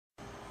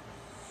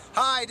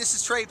Hi, this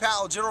is Trey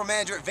Powell, General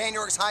Manager at Vann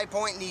High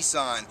Point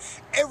Nissan.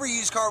 Every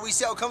used car we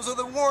sell comes with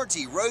a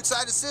warranty,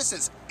 roadside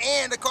assistance,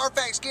 and a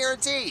Carfax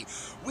guarantee.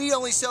 We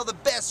only sell the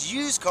best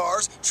used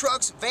cars,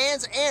 trucks,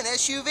 vans, and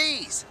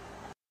SUVs.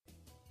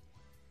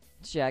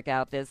 Check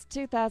out this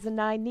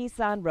 2009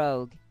 Nissan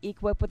Rogue,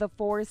 equipped with a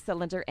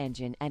 4-cylinder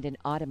engine and an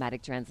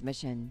automatic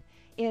transmission.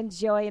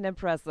 Enjoy an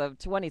impressive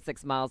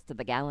 26 miles to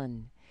the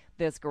gallon.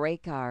 This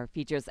great car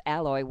features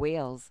alloy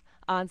wheels,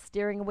 on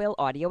steering wheel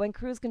audio and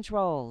cruise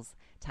controls,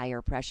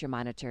 tire pressure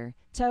monitor,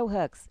 tow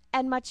hooks,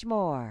 and much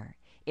more.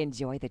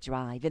 Enjoy the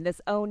drive in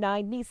this '09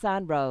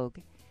 Nissan Rogue.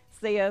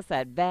 See us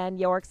at Vann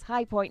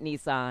High Point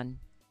Nissan.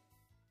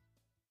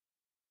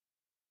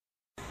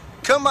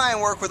 Come by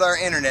and work with our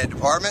internet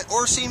department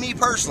or see me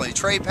personally,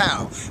 Trey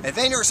Powell. At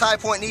Vann High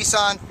Point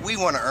Nissan, we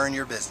want to earn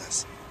your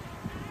business.